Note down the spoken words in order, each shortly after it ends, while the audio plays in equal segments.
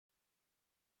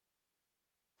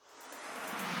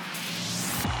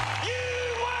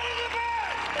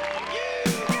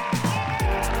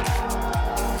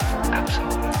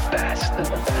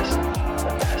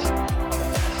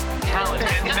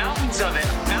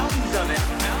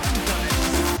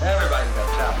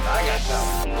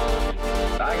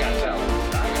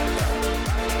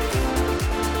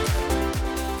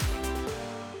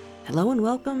Hello and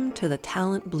welcome to the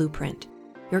Talent Blueprint,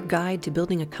 your guide to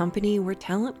building a company where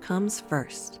talent comes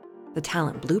first. The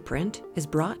Talent Blueprint is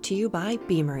brought to you by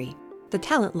Peiris, the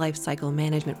talent lifecycle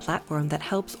management platform that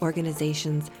helps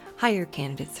organizations hire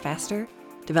candidates faster,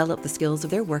 develop the skills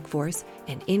of their workforce,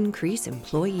 and increase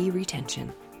employee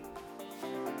retention.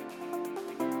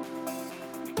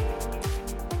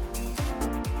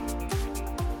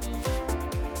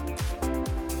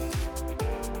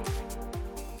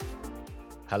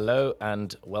 Hello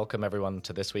and welcome everyone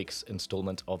to this week's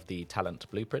installment of the Talent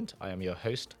Blueprint. I am your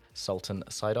host, Sultan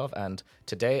Saidov, and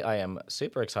today I am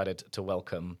super excited to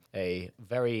welcome a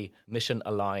very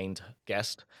mission-aligned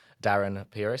guest, Darren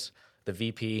Peiris, the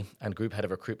VP and Group Head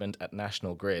of Recruitment at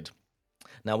National Grid.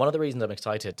 Now, one of the reasons I'm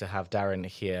excited to have Darren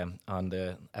here on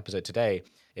the episode today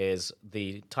is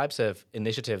the types of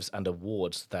initiatives and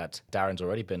awards that Darren's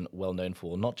already been well known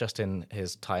for, not just in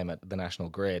his time at the National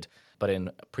Grid, but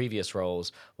in previous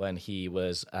roles when he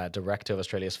was director of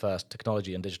Australia's first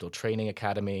Technology and Digital Training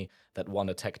Academy that won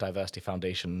a Tech Diversity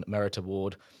Foundation Merit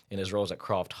Award, in his roles at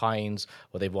Kraft Heinz,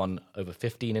 where they've won over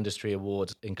 15 industry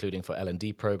awards, including for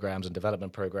L&D programs and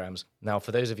development programs. Now,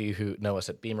 for those of you who know us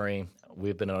at Peiris,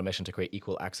 we've been on a mission to create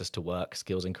equal access to work,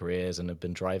 skills and careers, and have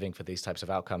been driving for these types of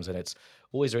outcomes. And it's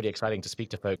always really exciting to speak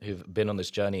to folks who've been on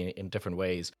this journey in different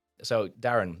ways. So,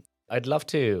 Darren, I'd love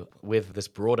to, with this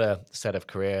broader set of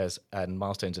careers and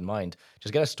milestones in mind,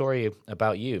 just get a story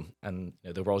about you and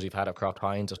the roles you've had at Kraft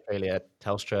Heinz, Australia,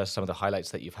 Telstra, some of the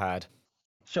highlights that you've had.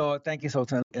 Sure. Thank you,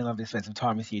 Sultan. I love to spend some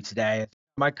time with you today.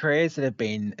 My careers that have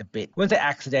been a bit, I wouldn't say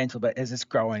accidental, but has just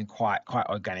grown quite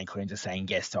organically into saying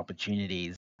yes to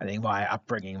opportunities. I think my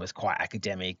upbringing was quite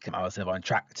academic. I was on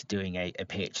track to doing a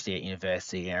PhD at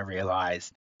university, and I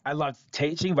realised I loved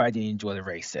teaching, but I didn't enjoy the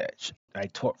research. I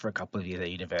taught for a couple of years at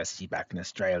university back in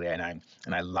Australia,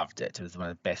 and I loved it. It was one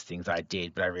of the best things I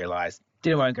did, but I realised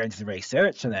didn't want to go into the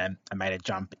research, and then I made a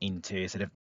jump into sort of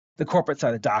the corporate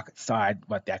side, the dark side,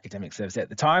 what the academic service at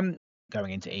the time,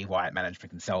 going into EY at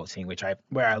management consulting,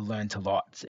 where I learned a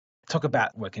lot. Talk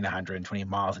about working 120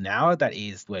 miles an hour, that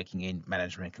is working in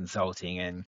management consulting,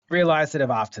 and realized sort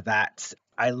of after that,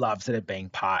 I love sort of being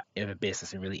part of a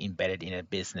business and really embedded in a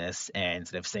business and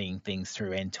sort of seeing things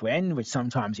through end to end, which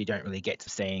sometimes you don't really get to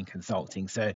see in consulting.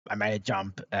 So I made a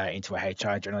jump into a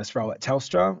HR journalist role at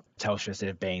Telstra. Telstra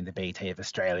sort of being the BT of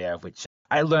Australia, which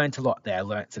I learned a lot there. I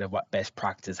learned sort of what best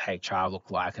practice HR looked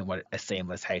like and what a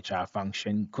seamless HR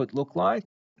function could look like.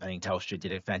 I think Telstra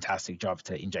did a fantastic job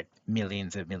to inject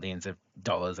millions of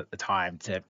dollars at the time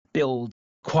to build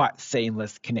quite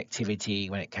seamless connectivity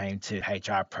when it came to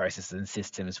HR processes and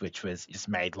systems, which was just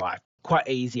made life quite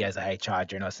easy as a HR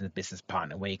journalist and a business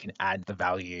partner, where you can add the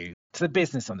value to the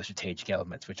business on the strategic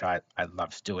elements, which I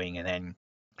loved doing. And then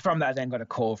from that, I then got a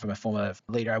call from a former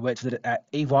leader I worked with at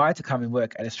EY to come and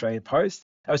work at Australia Post.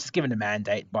 I was just given a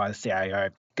mandate by the CIO,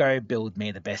 go build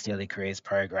me the best early careers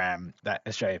program that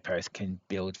Australia Post can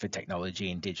build for technology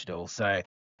and digital. So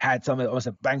had some almost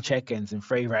a blank check and some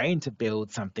free rein to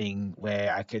build something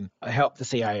where I can help the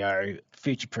CIO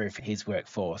future-proof his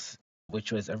workforce,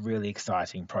 which was a really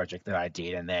exciting project that I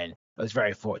did. And then I was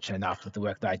very fortunate enough with the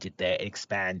work that I did there, it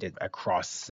expanded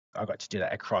across, I got to do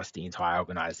that across the entire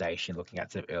organization, looking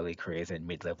at sort of early careers and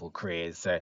mid-level careers.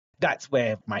 So that's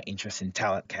where my interest in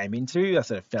talent came into. I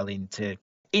sort of fell into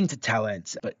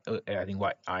talent, but I think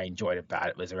what I enjoyed about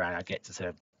it was around I get to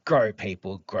sort of grow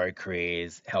people, grow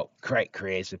careers, help create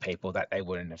careers for people that they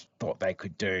wouldn't have thought they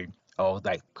could do or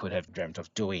they could have dreamt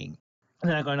of doing. And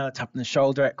then I got another tap on the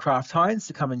shoulder at Kraft Heinz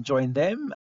to come and join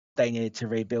them. They needed to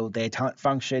rebuild their talent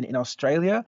function in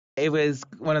Australia. It was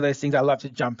one of those things I love to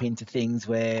jump into things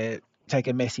where take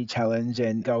a messy challenge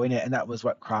and go in it. And that was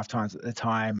what Kraft Heinz at the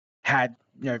time had,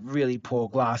 really poor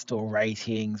Glassdoor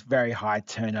ratings, very high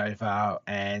turnover,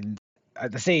 and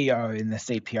the CEO and the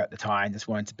CPO at the time just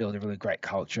wanted to build a really great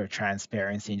culture of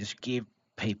transparency and just give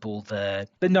people the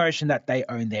notion that they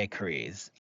own their careers.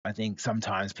 I think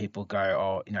sometimes people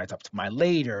go, it's up to my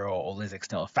leader or all these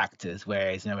external factors,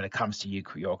 whereas, when it comes to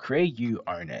your career, you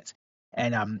own it.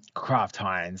 And Kraft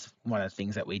Heinz, one of the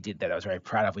things that we did that I was very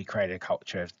proud of, we created a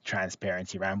culture of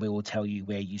transparency around, we will tell you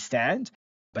where you stand,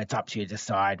 but it's up to you to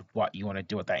decide what you want to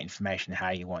do with that information, how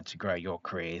you want to grow your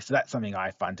career. So that's something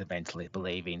I fundamentally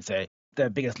believe in. So the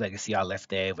biggest legacy I left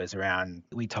there was around,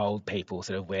 we told people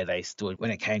sort of where they stood when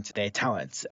it came to their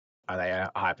talents. Are they a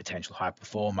high potential, high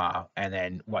performer? And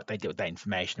then what they did with that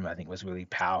information, I think, was really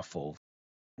powerful.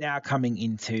 Now coming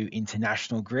into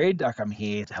National Grid, I come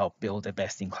here to help build a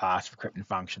best-in-class recruitment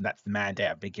function. That's the mandate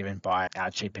I've been given by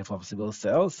our Chief People Officer, Will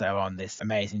Searle. So on this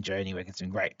amazing journey, we're getting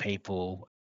great people,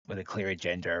 with a clear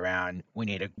agenda around we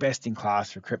need a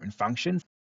best-in-class recruitment function.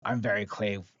 I'm very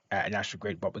clear at National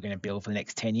Grid what we're going to build for the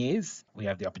next 10 years. We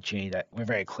have the opportunity that we're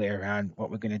very clear around what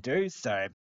we're going to do. So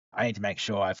I need to make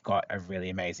sure I've got a really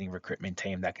amazing recruitment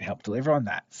team that can help deliver on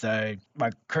that. So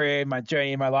my career, my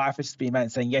journey in my life has just been about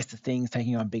saying yes to things,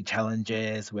 taking on big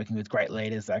challenges, working with great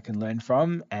leaders that I can learn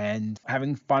from, and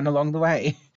having fun along the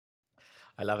way.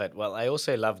 I love it. Well, I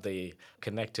also love the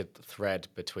connected thread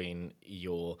between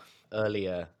your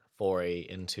earlier foray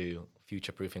into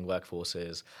future proofing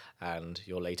workforces and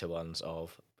your later ones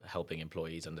of helping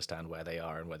employees understand where they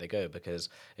are and where they go, because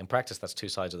in practice, that's two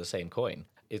sides of the same coin.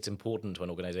 It's important when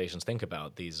organizations think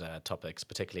about these topics,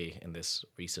 particularly in this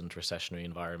recent recessionary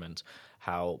environment,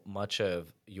 how much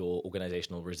of your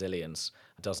organizational resilience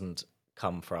doesn't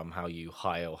come from how you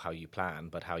hire or how you plan,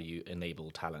 but how you enable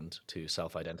talent to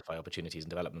self identify opportunities and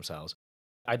develop themselves.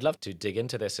 I'd love to dig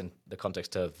into this in the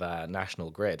context of National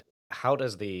Grid. How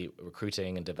does the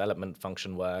recruiting and development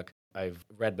function work? I've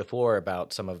read before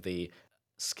about some of the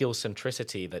skill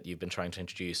centricity that you've been trying to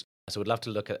introduce. So we'd love to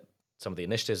look at some of the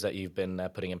initiatives that you've been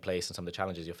putting in place and some of the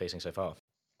challenges you're facing so far.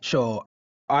 Sure.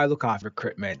 I look after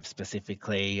recruitment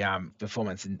specifically,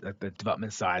 performance and the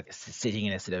development side is sitting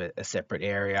in a sort of a separate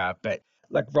area. But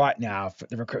like right now,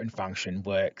 the recruitment function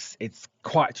works. It's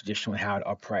quite traditional in how it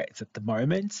operates at the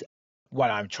moment. What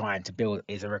I'm trying to build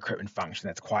is a recruitment function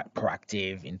that's quite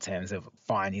proactive in terms of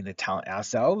finding the talent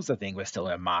ourselves. I think we're still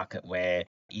in a market where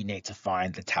you need to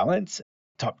find the talent.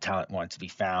 Top talent want to be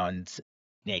found.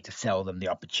 You need to sell them the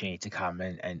opportunity to come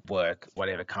and work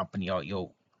whatever company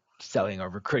you're selling or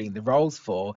recruiting the roles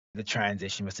for. The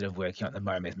transition we're sort of working on at the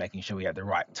moment is making sure we have the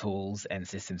right tools and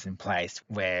systems in place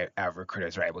where our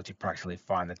recruiters are able to practically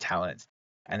find the talent.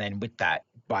 And then with that,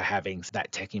 by having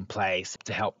that tech in place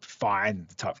to help find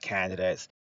the top candidates,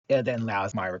 it then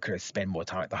allows my recruiters to spend more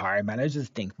time with the hiring managers,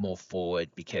 think more forward,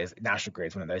 because National Grid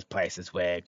is one of those places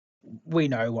where we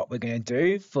know what we're going to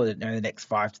do for the next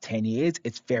 5 to 10 years.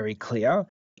 It's very clear.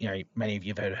 Many of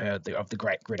you have heard of the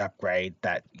Great Grid Upgrade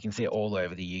that you can see all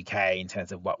over the UK in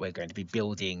terms of what we're going to be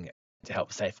building to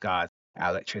help safeguard our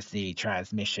electricity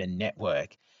transmission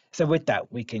network. So with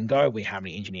that, we can go with how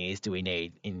many engineers do we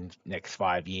need in the next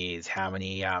 5 years? How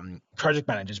many project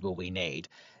managers will we need?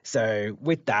 So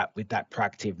with that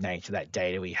proactive nature, that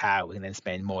data we have, we can then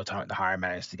spend more time with the hiring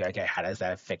managers to go, okay, how does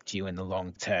that affect you in the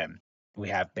long term? We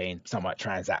have been somewhat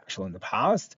transactional in the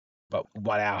past, but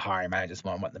what our hiring managers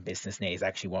want, what the business needs,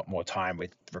 actually want more time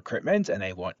with recruitment, and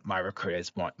my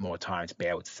recruiters want more time to be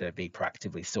able to sort of be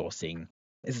proactively sourcing.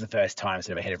 This is the first time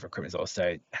sort of a head of recruitment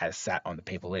also has sat on the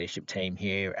people leadership team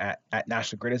here at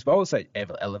National Grid as well. So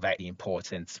elevate the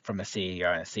importance from a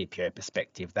CEO and a CPO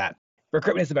perspective that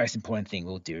recruitment is the most important thing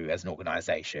we'll do as an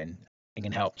organization. It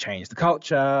can help change the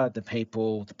culture, the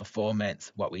people, the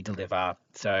performance, what we deliver.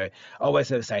 So I always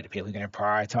sort of say to people who are going to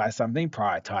prioritize something,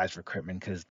 prioritize recruitment,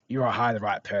 because you are hire the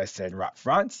right person right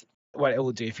front. What it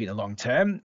will do for you in the long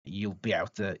term, you'll be able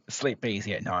to sleep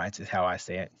easy at night, is how I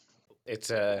see it. It's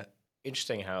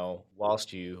interesting how,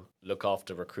 whilst you look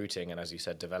after recruiting and, as you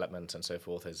said, development and so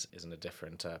forth is in a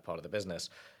different part of the business,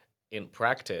 in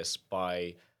practice,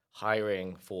 by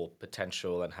hiring for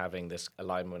potential and having this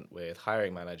alignment with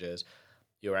hiring managers,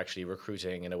 you're actually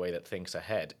recruiting in a way that thinks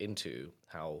ahead into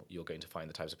how you're going to find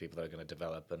the types of people that are going to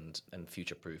develop and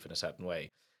future proof in a certain way.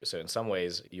 So in some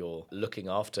ways, you're looking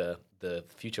after the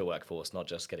future workforce, not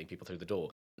just getting people through the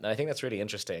door. And I think that's really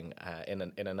interesting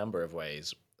in a number of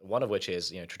ways. One of which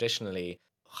is, traditionally,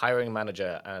 hiring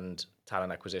manager and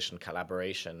talent acquisition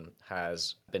collaboration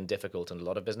has been difficult in a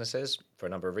lot of businesses for a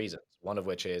number of reasons. One of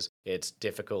which is it's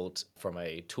difficult from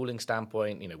a tooling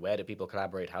standpoint. Where do people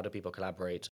collaborate? How do people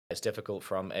collaborate? It's difficult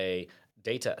from a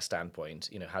data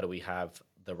standpoint. How do we have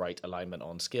the right alignment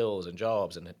on skills and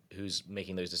jobs and who's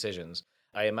making those decisions?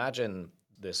 I imagine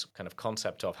this kind of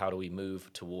concept of how do we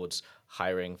move towards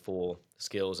hiring for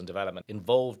skills and development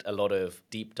involved a lot of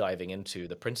deep diving into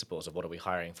the principles of what are we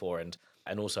hiring for, and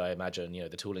also I imagine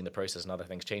the tooling, the process, and other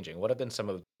things changing. What have been some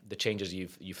of the changes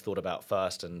you've thought about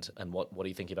first, and what are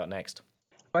you thinking about next?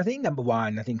 I think number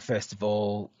one, I think first of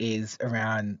all, is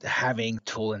around having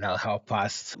tooling that'll help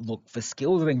us look for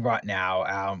skills. I think right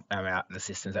now, the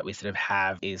systems that we sort of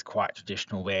have is quite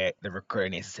traditional, where the recruiter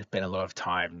needs to spend a lot of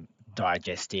time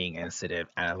digesting and sort of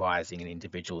analyzing an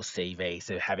individual CV.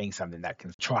 So having something that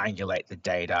can triangulate the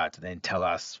data to then tell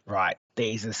us, right,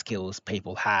 these are skills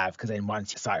people have, because then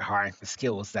once you start hiring for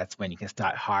skills, that's when you can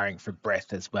start hiring for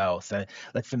breadth as well. So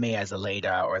like for me as a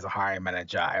leader or as a hiring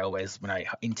manager, I always, when I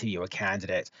interview a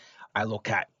candidate, I look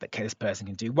at that this person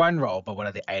can do one role, but what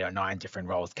are the 8 or 9 different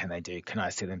roles can they do? Can I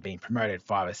see them being promoted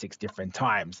 5 or 6 different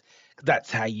times? That's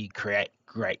how you create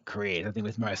great careers. I think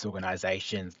with most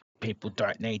organizations, people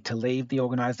don't need to leave the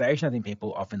organization. I think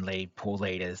people often leave poor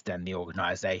leaders than the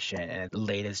organization. And the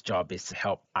leader's job is to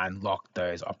help unlock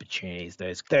those opportunities,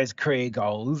 those career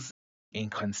goals in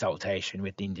consultation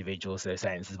with the individuals that are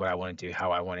saying, this is what I want to do,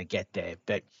 how I want to get there.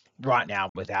 But right now,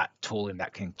 without tooling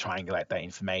that can triangulate that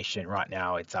information, right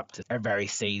now it's up to a very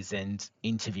seasoned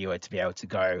interviewer to be able to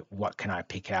go, what can I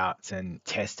pick out and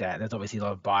test out? And there's obviously a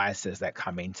lot of biases that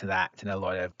come into that and a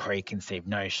lot of preconceived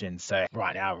notions. So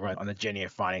right now we're on the journey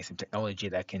of finding some technology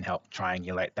that can help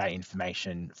triangulate that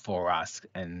information for us.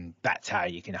 And that's how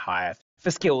you can hire for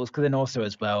skills, because then also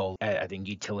as well, I think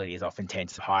utilities often tend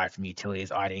to hire from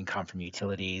utilities. I didn't come from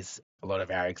utilities. A lot of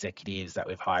our executives that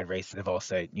we've hired recently are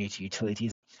also new to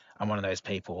utilities. I'm one of those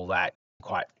people that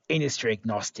quite industry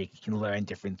agnostic. You can learn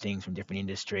different things from different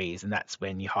industries, and that's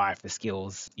when you hire for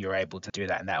skills, you're able to do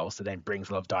that, and that also then brings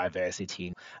a lot of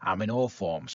diversity in all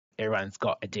forms. Everyone's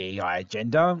got a DEI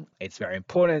agenda. It's very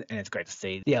important, and it's great to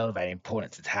see the elevated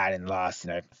importance it's had in the last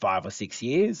 5 or 6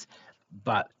 years.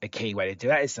 But a key way to do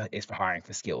that is for hiring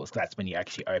for skills. That's when you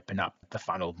actually open up the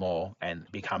funnel more and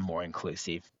become more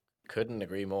inclusive. Couldn't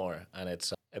agree more. And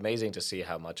it's amazing to see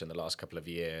how much in the last couple of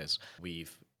years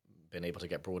we've been able to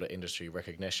get broader industry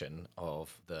recognition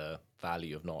of the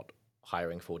value of not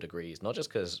hiring for degrees, not just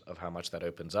because of how much that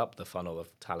opens up the funnel of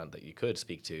talent that you could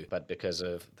speak to, but because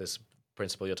of this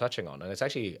principle you're touching on. And it's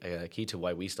actually a key to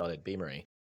why we started Beamery.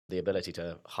 The ability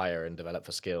to hire and develop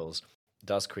for skills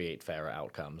does create fairer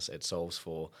outcomes. It solves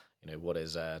for what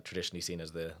is traditionally seen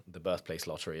as the birthplace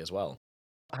lottery as well.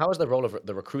 How has the role of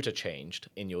the recruiter changed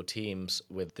in your teams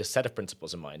with this set of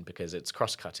principles in mind? Because it's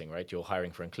cross-cutting, right? You're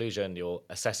hiring for inclusion, you're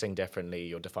assessing differently,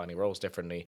 you're defining roles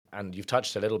differently. And you've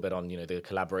touched a little bit on, the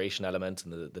collaboration element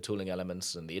and the tooling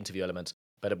elements and the interview elements.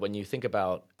 But when you think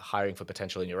about hiring for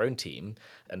potential in your own team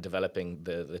and developing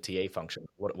the TA function,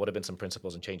 what have been some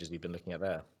principles and changes you've been looking at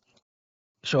there?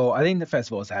 Sure. I think that first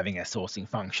of all is having a sourcing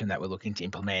function that we're looking to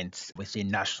implement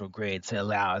within National Grid. So it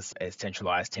allows a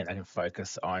centralized team that can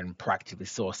focus on proactively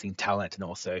sourcing talent and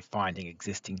also finding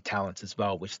existing talent as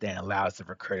well, which then allows the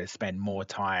recruiter to spend more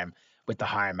time with the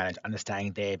hiring manager,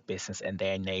 understanding their business and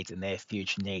their needs and their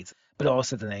future needs, but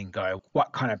also to then go,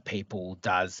 what kind of people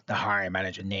does the hiring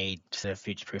manager need to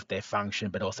future-proof their function,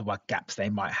 but also what gaps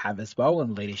they might have as well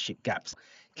and leadership gaps.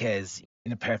 Because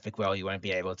in a perfect world, you want to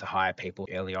be able to hire people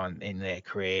early on in their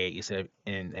career, you sort of,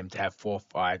 and them to have 4 or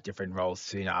 5 different roles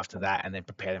soon after that, and then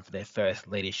prepare them for their first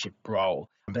leadership role.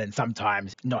 But then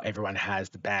sometimes not everyone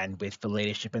has the bandwidth for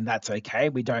leadership, and that's okay.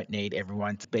 We don't need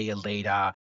everyone to be a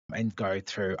leader and go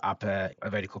through up a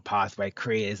vertical pathway.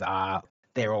 Careers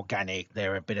they're organic.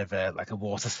 They're a bit of like a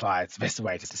water slide. It's the best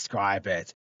way to describe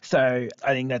it. So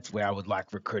I think that's where I would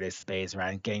like recruiters to be, is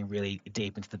around getting really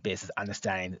deep into the business,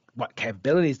 understanding what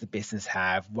capabilities the business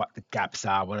have, what the gaps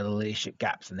are, what are the leadership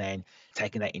gaps, and then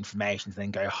taking that information to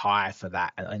then go hire for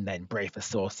that, and then brief a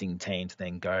sourcing team to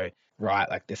then go,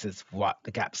 right, like this is what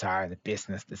the gaps are in the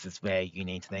business. This is where you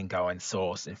need to then go and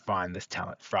source and find this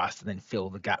talent for us and then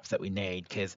fill the gaps that we need.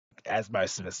 Because as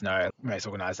most of us know, most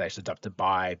organizations adopt a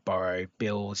buy, borrow,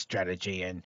 build strategy,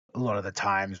 and a lot of the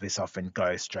times we often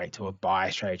go straight to a buy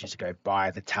strategy to go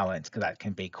buy the talent, because that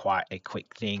can be quite a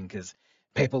quick thing, because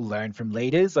people learn from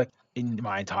leaders. Like in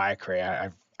my entire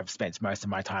career, I've spent most of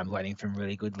my time learning from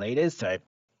really good leaders. So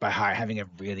by having a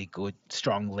really good,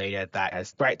 strong leader that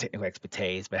has great technical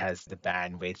expertise, but has the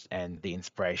bandwidth and the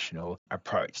inspirational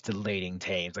approach to leading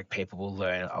teams, like people will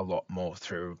learn a lot more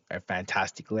through a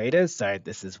fantastic leader. So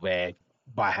this is where,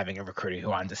 by having a recruiter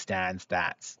who understands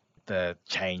that the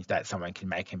change that someone can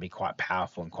make can be quite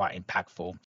powerful and quite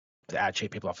impactful. Our chief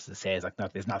people officer says, like, no,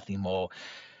 there's nothing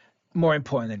more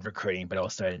important than recruiting, but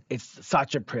also it's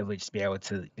such a privilege to be able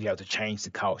to change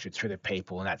the culture through the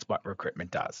people, and that's what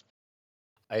recruitment does.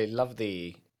 I love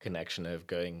the connection of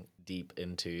going deep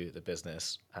into the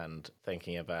business and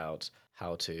thinking about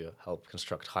how to help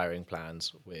construct hiring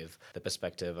plans with the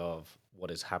perspective of what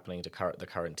is happening to the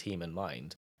current team in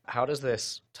mind. How does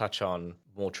this touch on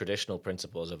more traditional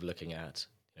principles of looking at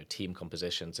team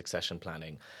composition, succession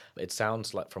planning? It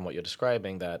sounds like from what you're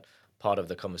describing that part of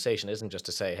the conversation isn't just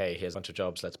to say, hey, here's a bunch of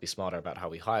jobs, let's be smarter about how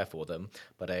we hire for them,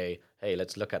 but hey,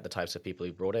 let's look at the types of people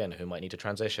you brought in who might need to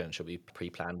transition. Should we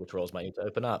pre-plan which roles might need to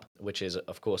open up? Which is,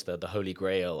 of course, the holy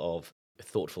grail of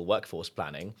thoughtful workforce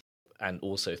planning and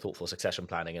also thoughtful succession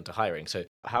planning into hiring. So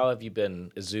how have you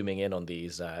been zooming in on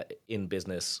these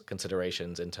in-business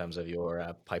considerations in terms of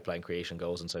your pipeline creation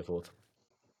goals and so forth?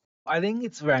 I think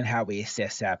it's around how we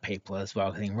assess our people as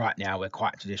well. I think right now we're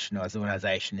quite traditional as an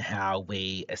organisation how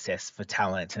we assess for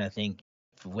talent, and I think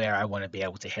for where I want to be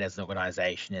able to head as an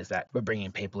organisation is that we're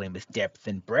bringing people in with depth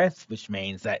and breadth, which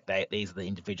means that these are the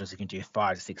individuals who can do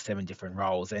 5 to 6, 7 different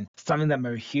roles. And something that I'm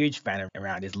a huge fan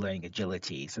around is learning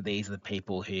agility. So these are the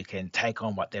people who can take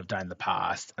on what they've done in the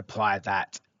past, apply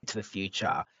that to the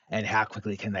future, and how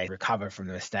quickly can they recover from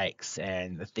the mistakes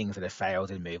and the things that have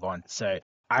failed and move on. So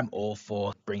I'm all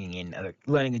for bringing in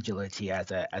learning agility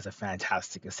as a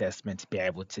fantastic assessment to be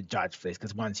able to judge for this,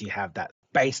 because once you have that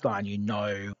baseline, you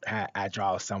know how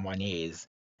agile someone is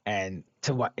and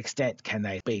to what extent can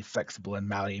they be flexible and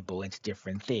malleable into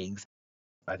different things.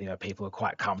 I think that people are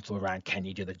quite comfortable around, can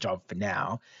you do the job for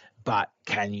now, but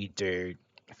can you do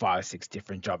 5 or 6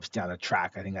 different jobs down the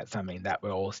track? I think that's something that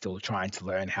we're all still trying to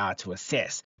learn how to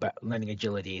assess. But learning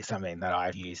agility is something that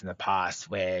I've used in the past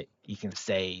where you can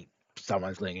see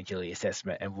someone's learning agility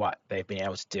assessment and what they've been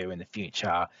able to do in the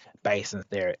future based on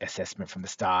their assessment from the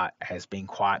start has been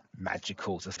quite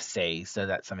magical to see. So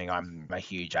that's something I'm a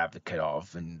huge advocate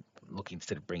of and looking to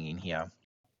sort of bring in here.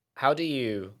 How do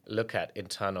you look at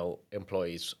internal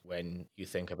employees when you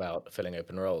think about filling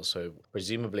open roles? So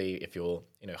presumably if you're,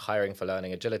 hiring for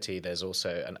learning agility, there's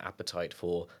also an appetite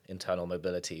for internal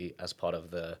mobility as part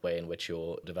of the way in which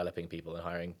you're developing people and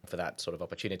hiring for that sort of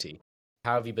opportunity.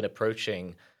 How have you been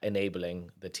approaching enabling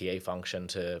the TA function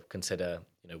to consider,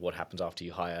 what happens after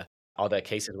you hire? Are there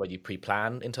cases where you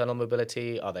pre-plan internal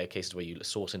mobility? Are there cases where you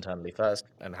source internally first?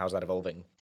 And how's that evolving?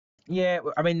 Yeah,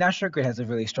 I mean, National Grid has a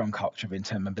really strong culture of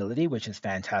internal mobility, which is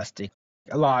fantastic.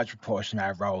 A large proportion of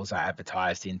our roles are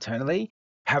advertised internally.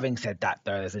 Having said that,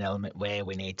 though, there's an element where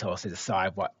we need to also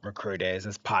decide what recruiters,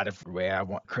 as part of where I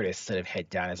want recruiters to sort of head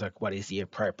down, is like what is the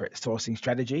appropriate sourcing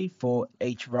strategy for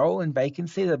each role and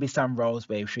vacancy. There'll be some roles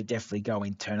where we should definitely go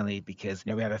internally because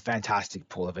we have a fantastic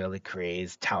pool of early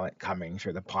careers talent coming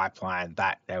through the pipeline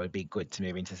that would be good to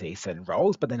move into these certain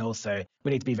roles. But then also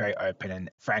we need to be very open and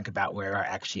frank about where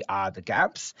actually are the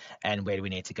gaps and where do we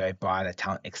need to go buy the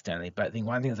talent externally. But I think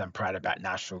one of the things I'm proud about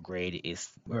National Grid is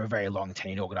we're a very long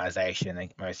tenured organisation. I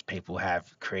think most people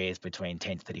have careers between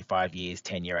 10 to 35 years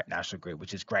tenure at National Grid,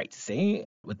 which is great to see.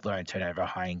 With low turnover,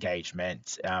 high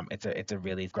engagement, it's a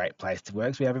really great place to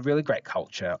work. So we have a really great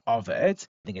culture of it.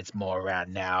 I think it's more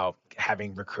around now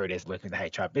having recruiters working with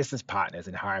the HR business partners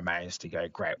and hiring managers to go,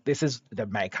 great, this is the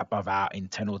makeup of our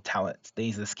internal talent.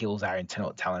 These are the skills our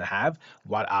internal talent have.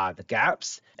 What are the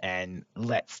gaps? And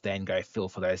let's then go fill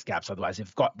for those gaps. Otherwise, if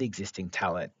we've got the existing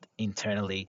talent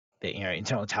internally, that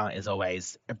internal talent is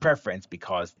always a preference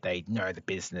because they know the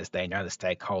business, they know the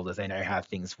stakeholders, they know how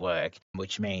things work,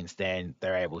 which means then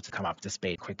they're able to come up to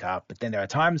speed quicker. But then there are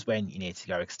times when you need to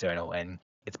go external, and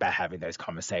it's about having those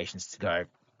conversations to go,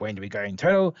 when do we go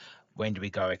internal, when do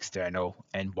we go external,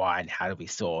 and why, and how do we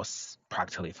source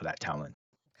practically for that talent.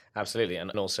 Absolutely. And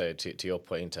also to your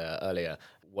point earlier,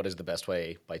 what is the best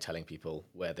way by telling people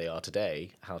where they are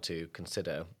today, how to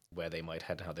consider where they might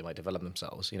head, how they might develop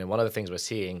themselves? One of the things we're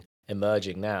seeing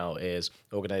emerging now is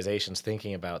organizations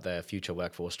thinking about their future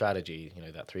workforce strategy,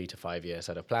 that 3 to 5 year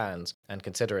set of plans, and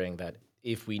considering that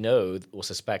if we know or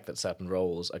suspect that certain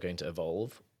roles are going to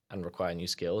evolve and require new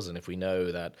skills, and if we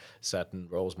know that certain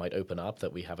roles might open up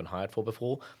that we haven't hired for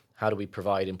before, how do we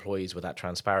provide employees with that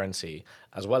transparency,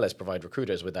 as well as provide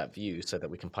recruiters with that view so that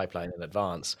we can pipeline in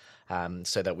advance,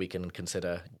 so that we can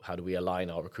consider how do we align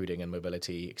our recruiting and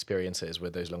mobility experiences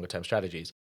with those longer term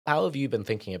strategies? How have you been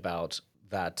thinking about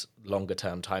that longer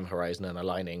term time horizon and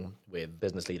aligning with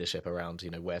business leadership around,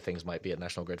 where things might be at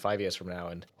National Grid 5 years from now,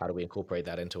 and how do we incorporate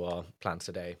that into our plans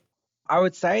today? I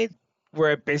would say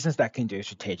we're a business that can do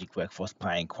strategic workforce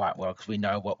planning quite well because we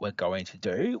know what we're going to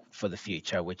do for the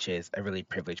future, which is a really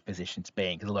privileged position to be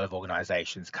in because a lot of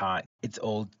organizations can't. It's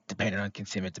all dependent on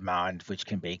consumer demand, which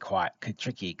can be quite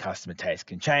tricky. Customer taste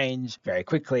can change very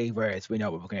quickly, whereas we know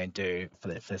what we're going to do for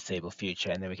the foreseeable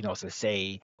future. And then we can also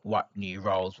see what new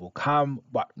roles will come,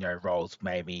 what roles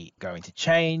may be going to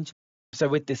change. So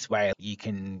with this way, you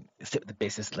can sit with the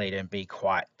business leader and be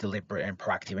quite deliberate and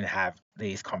proactive and have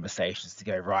these conversations to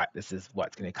go, right, this is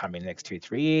what's going to come in the next 2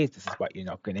 3 years. This is what you're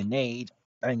not going to need.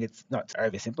 I think it's not to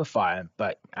oversimplify it,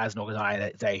 but as an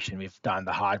organization, we've done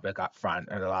the hard work up front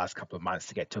over the last couple of months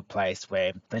to get to a place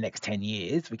where for the next 10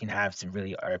 years, we can have some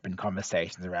really open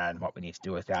conversations around what we need to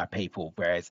do with our people.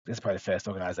 Whereas this is probably the first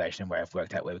organization where I've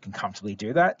worked out where we can comfortably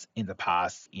do that. In the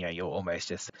past, you're almost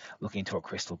just looking into a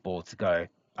crystal ball to go,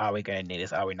 are we going to need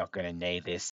this? Are we not going to need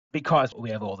this? Because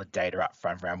we have all the data up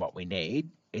front around what we need,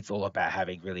 it's all about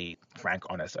having really frank,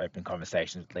 honest, open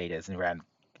conversations with leaders and around,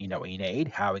 what you need,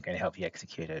 how are we going to help you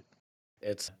execute it?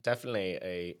 It's definitely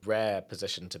a rare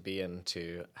position to be in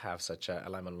to have such a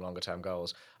alignment on longer term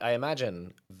goals. I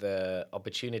imagine the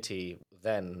opportunity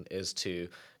then is to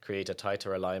create a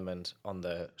tighter alignment on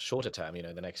the shorter term,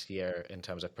 the next year in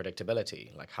terms of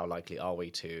predictability. Like, how likely are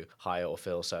we to hire or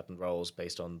fill certain roles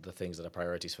based on the things that are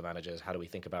priorities for managers? How do we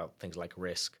think about things like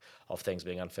risk of things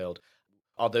being unfilled?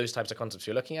 Are those types of concepts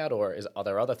you're looking at, or are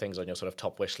there other things on your sort of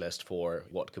top wish list for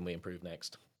what can we improve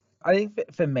next? I think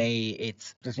for me,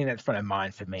 it's the thing that's front of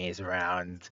mind for me is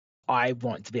around I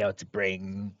want to be able to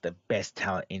bring the best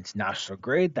talent into national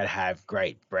grid that have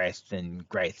great breadth and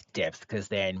great depth. Because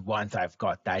then once I've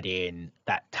got that in,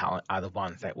 that talent are the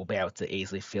ones that will be able to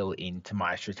easily fill into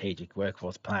my strategic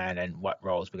workforce plan and what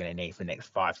roles we're going to need for the next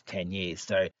 5 to 10 years.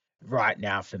 So right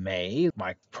now for me,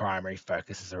 my primary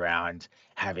focus is around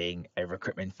having a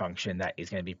recruitment function that is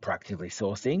going to be proactively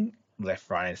sourcing left,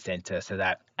 right, and center so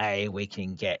that we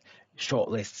can get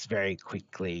shortlists very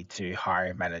quickly to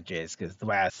hiring managers, because the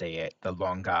way I see it, the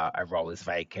longer a role is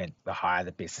vacant, the higher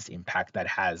the business impact that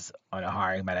has on a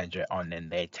hiring manager on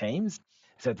and their teams.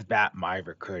 So it's about my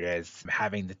recruiters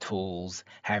having the tools,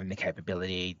 having the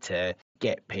capability to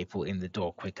get people in the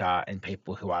door quicker, and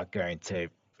people who are going to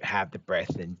have the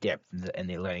breadth and depth and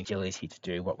the learning agility to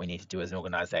do what we need to do as an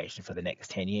organization for the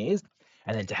next 10 years.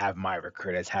 And then to have my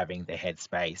recruiters having the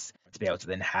headspace to be able to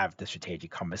then have the strategic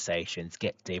conversations,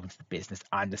 get deep into the business,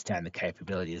 understand the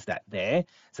capabilities that there,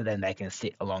 so then they can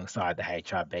sit alongside the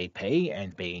HRBP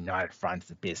and be united front of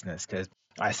the business. Because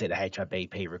I see the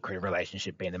HRBP recruiter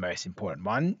relationship being the most important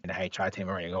one in a HR team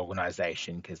or any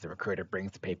organization, because the recruiter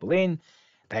brings the people in,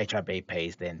 the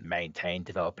HRBPs then maintain,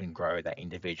 develop, and grow that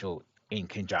individual in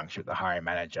conjunction with the hiring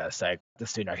manager. So the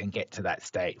sooner I can get to that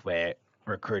state where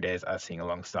recruiters are sitting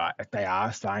alongside, they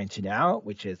are starting to now,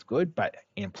 which is good, but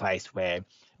in a place where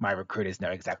my recruiters know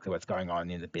exactly what's going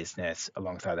on in the business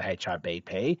alongside the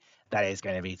HRBP, that is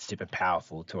going to be super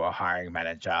powerful to a hiring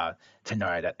manager to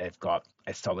know that they've got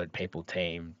a solid people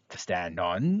team to stand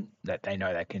on, that they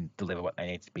know they can deliver what they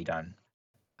need to be done.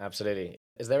 Absolutely.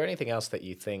 Is there anything else that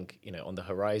you think, on the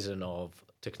horizon of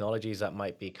technologies that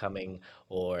might be coming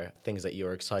or things that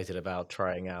you're excited about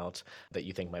trying out that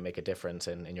you think might make a difference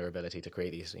in your ability to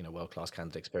create these, world-class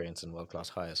candidate experience and world-class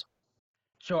hires?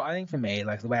 Sure, I think for me,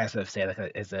 like the way I sort of say,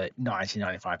 like is a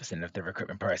 90-95% of the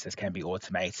recruitment process can be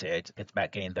automated. It's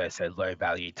about getting those low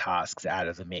value tasks out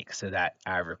of the mix so that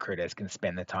our recruiters can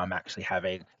spend the time actually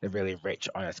having the really rich,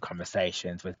 honest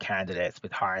conversations with candidates,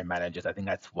 with hiring managers. I think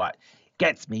that's what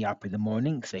gets me up in the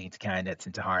morning, speaking to candidates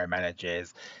and to hiring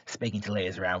managers, speaking to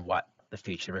leaders around what the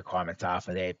future requirements are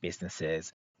for their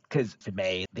businesses. Because for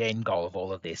me, the end goal of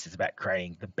all of this is about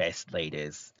creating the best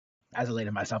leaders. As a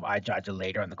leader myself, I judge a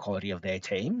leader on the quality of their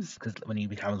teams, because when you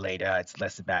become a leader, it's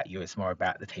less about you, it's more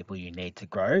about the people you need to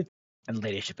grow. And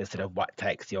leadership is sort of what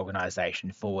takes the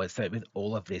organization forward. So, with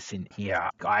all of this in here,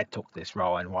 I took this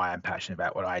role, and why I'm passionate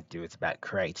about what I do is about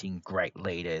creating great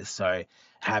leaders. So,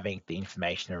 having the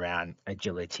information around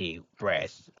agility,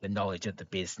 breadth, the knowledge of the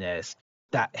business,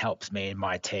 that helps me and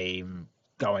my team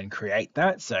go and create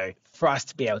that. So for us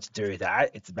to be able to do that,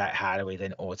 it's about how do we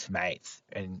then automate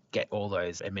and get all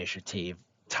those administrative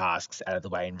tasks out of the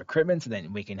way in recruitment, so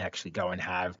then we can actually go and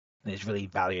have these really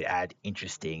value add,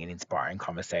 interesting and inspiring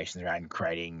conversations around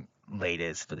creating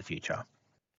leaders for the future.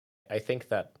 I think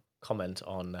that comment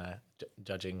on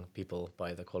judging people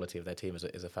by the quality of their team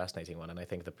is a fascinating one. And I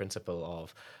think the principle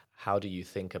of how do you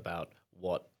think about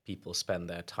what people spend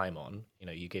their time on?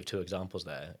 You gave two examples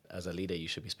there. As a leader, you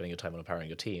should be spending your time on empowering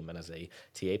your team. And as a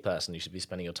TA person, you should be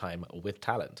spending your time with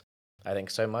talent. I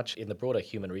think so much in the broader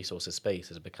human resources space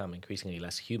has become increasingly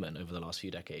less human over the last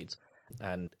few decades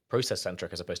and process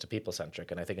centric as opposed to people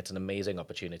centric. And I think it's an amazing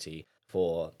opportunity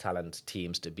for talent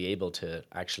teams to be able to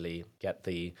actually get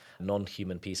the non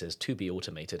human pieces to be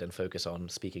automated and focus on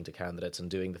speaking to candidates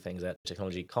and doing the things that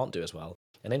technology can't do as well.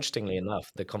 And interestingly enough,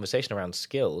 the conversation around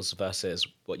skills versus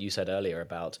what you said earlier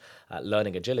about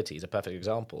learning agility is a perfect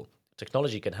example.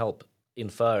 Technology can help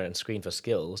infer and screen for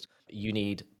skills. You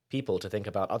need people to think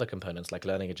about other components like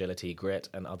learning agility, grit,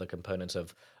 and other components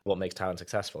of what makes talent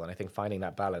successful. And I think finding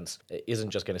that balance isn't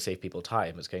just going to save people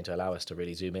time, it's going to allow us to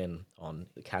really zoom in on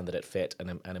candidate fit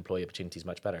and employee opportunities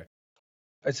much better.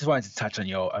 I just wanted to touch on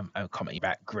your comment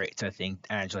about grit. I think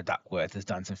Angela Duckworth has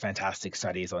done some fantastic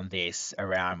studies on this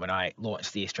around when I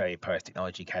launched the Australia Post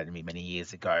Technology Academy many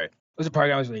years ago. It was a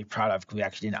program I was really proud of because we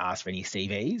actually didn't ask for any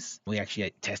CVs. We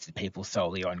actually tested people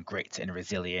solely on grit and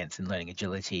resilience and learning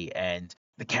agility. And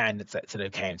the candidates that sort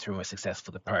of came through and were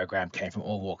successful, the program came from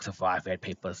all walks of life. We had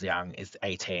people as young as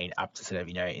 18 up to sort of,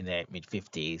 in their mid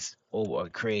 50s, all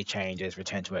career changes,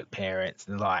 return to work parents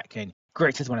and the like. And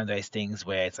Grit is one of those things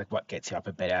where it's like what gets you up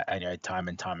a better, time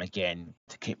and time again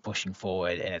to keep pushing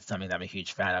forward. And it's something that I'm a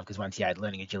huge fan of because once you add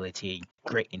learning agility,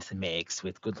 grit into the mix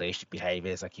with good leadership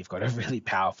behaviors, like you've got a really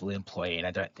powerful employee. And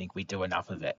I don't think we do enough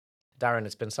of it. Darren,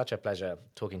 it's been such a pleasure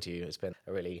talking to you. It's been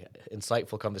a really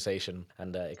insightful conversation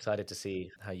and excited to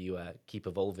see how you keep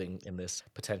evolving in this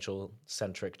potential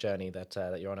centric journey that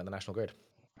you're on at the National Grid.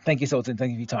 Thank you, Sultan.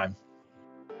 Thank you for your time.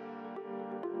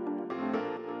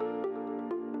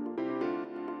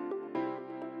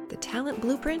 The Talent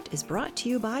Blueprint is brought to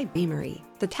you by Beamery,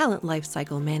 the talent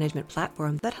lifecycle management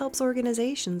platform that helps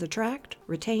organizations attract,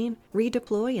 retain,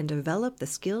 redeploy, and develop the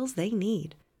skills they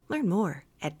need. Learn more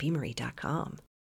at beamery.com.